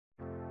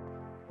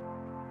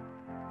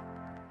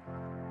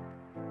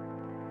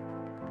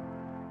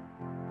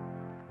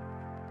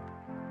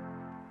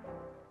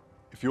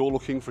If you're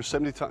looking for a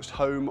semi-detached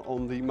home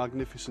on the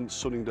magnificent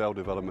Sunningdale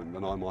development,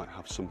 then I might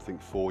have something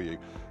for you.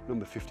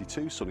 Number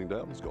 52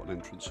 Sunningdale has got an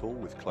entrance hall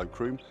with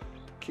cloakroom,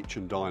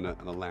 kitchen, diner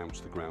and a lounge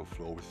to the ground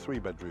floor with 3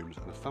 bedrooms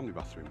and a family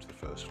bathroom to the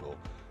first floor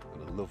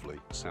and a lovely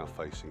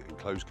south-facing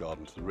enclosed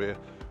garden to the rear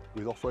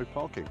with off-road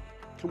parking.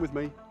 Come with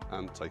me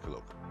and take a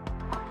look.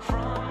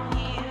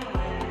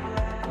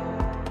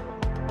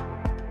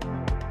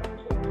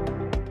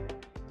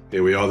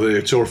 Here we are,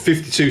 the tour of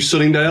 52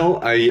 Sunningdale,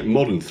 a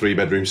modern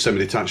 3-bedroom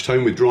semi-detached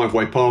home with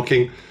driveway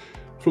parking.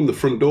 From the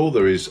front door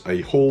there is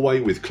a hallway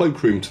with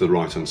cloakroom to the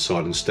right hand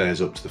side and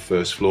stairs up to the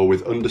first floor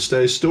with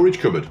understairs storage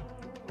cupboard.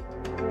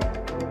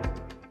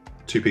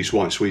 2-piece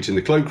white suite in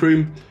the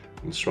cloakroom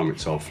and the ceramic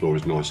tile floor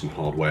is nice and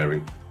hard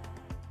wearing.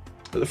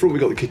 At the front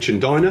we've got the kitchen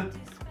diner.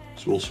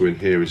 So also in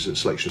here is a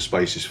selection of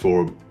spaces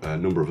for a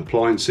number of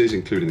appliances,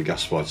 including the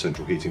gas-fired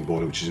central heating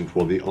boiler, which is in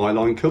one of the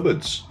eye-line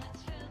cupboards.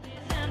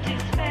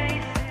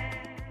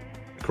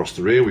 Across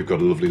the rear we've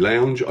got a lovely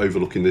lounge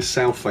overlooking the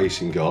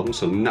south-facing garden,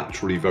 so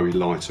naturally very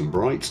light and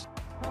bright,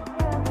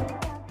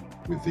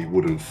 with the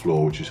wooden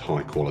floor which is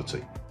high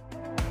quality.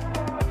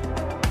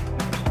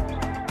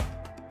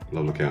 We'll have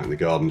a look out in the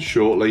garden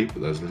shortly, but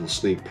there's a little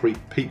sneak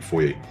peek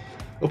for you.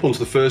 Up onto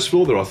the first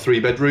floor there are 3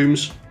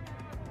 bedrooms.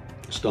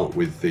 Start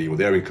with the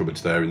airing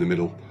cupboards there in the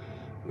middle,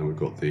 and then we've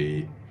got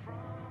the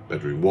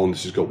bedroom 1.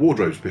 This has got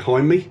wardrobes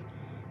behind me,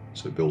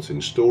 so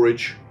built-in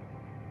storage,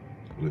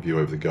 and a view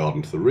over the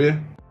garden to the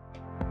rear.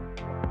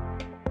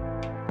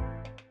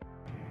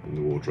 And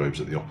the wardrobes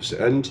at the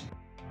opposite end.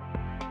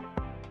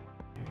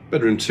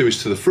 Bedroom 2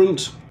 is to the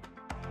front.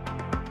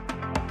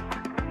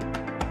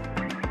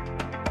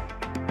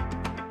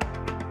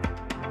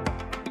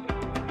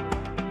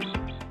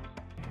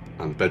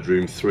 And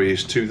bedroom 3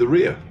 is to the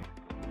rear.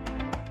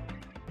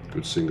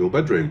 Good single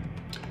bedroom.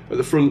 At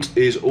the front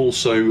is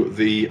also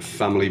the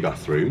family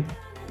bathroom.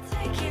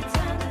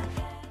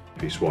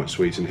 Piece white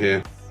suite in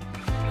here.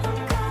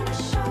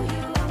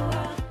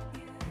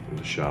 And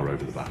a shower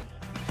over the bath.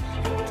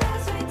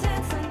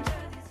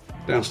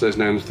 Downstairs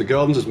now into the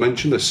gardens, as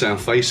mentioned, they're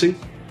south facing.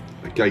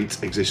 A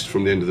gate exists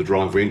from the end of the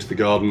driveway into the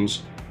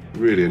gardens.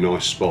 Really a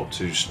nice spot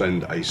to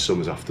spend a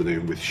summer's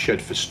afternoon with shed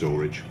for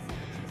storage.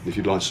 And if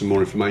you'd like some more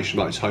information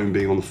about this home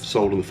being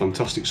sold on the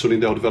fantastic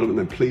Sunningdale development,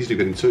 then please do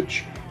get in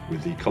touch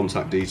with the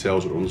contact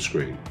details that are on the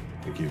screen.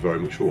 Thank you very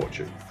much for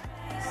watching.